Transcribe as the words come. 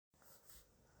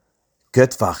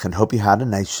Good Vach, and hope you had a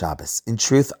nice Shabbos. In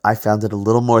truth, I found it a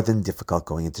little more than difficult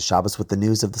going into Shabbos with the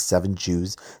news of the 7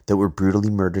 Jews that were brutally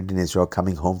murdered in Israel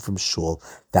coming home from shul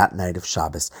that night of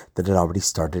Shabbos that had already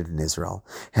started in Israel.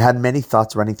 I had many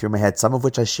thoughts running through my head, some of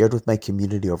which I shared with my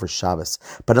community over Shabbos.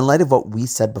 But in light of what we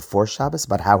said before Shabbos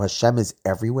about how Hashem is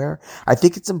everywhere, I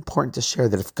think it's important to share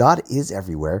that if God is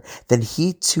everywhere, then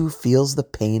He too feels the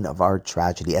pain of our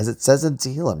tragedy. As it says in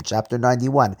Tehillim, chapter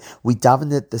 91, we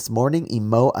davened it this morning,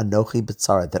 Imo Anochi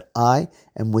B'tzara, that I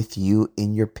am with you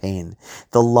in your pain.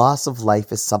 The loss of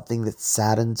life is something that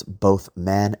saddens both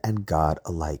man and God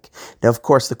alike. Now, of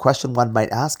course, the question one might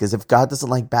ask is, if God doesn't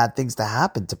like bad things to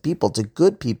happen to people, to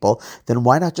good people, then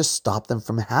why not just stop them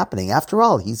from happening? After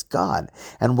all, He's God.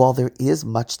 And while there is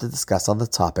much to discuss on the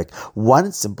topic,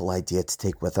 one simple idea to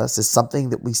take with us is something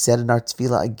that we said in our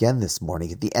tefillah again this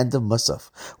morning at the end of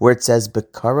Musaf, where it says,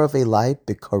 B'karav elai,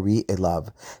 b'kari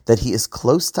elav, that He is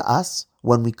close to us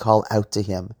when we call out to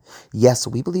Him. Yes,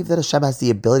 we believe that Hashem has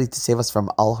the ability to save us from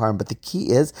all harm, but the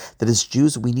key is that as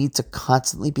Jews, we need to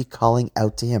constantly be calling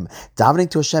out to Him.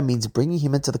 Davening to Hashem means bringing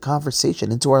Him into the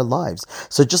conversation, into our lives.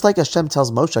 So just like Hashem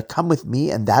tells Moshe, come with me,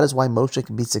 and that is why Moshe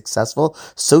can be successful,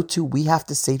 so too we have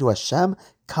to say to Hashem,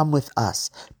 come with us,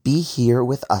 be here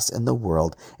with us in the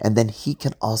world, and then He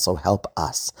can also help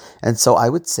us. And so I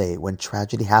would say when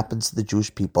tragedy happens to the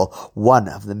Jewish people, one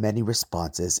of the many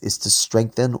responses is to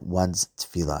strengthen one's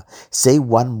tefillah. Say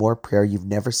one more prayer you've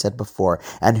never said before,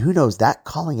 and who knows, that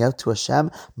calling out to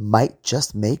Hashem might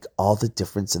just make all the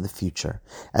difference in the future.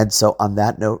 And so on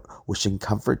that note, wishing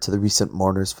comfort to the recent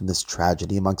mourners from this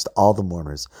tragedy amongst all the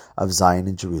mourners of Zion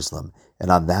and Jerusalem.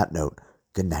 And on that note,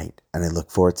 good night, and I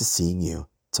look forward to seeing you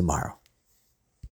tomorrow.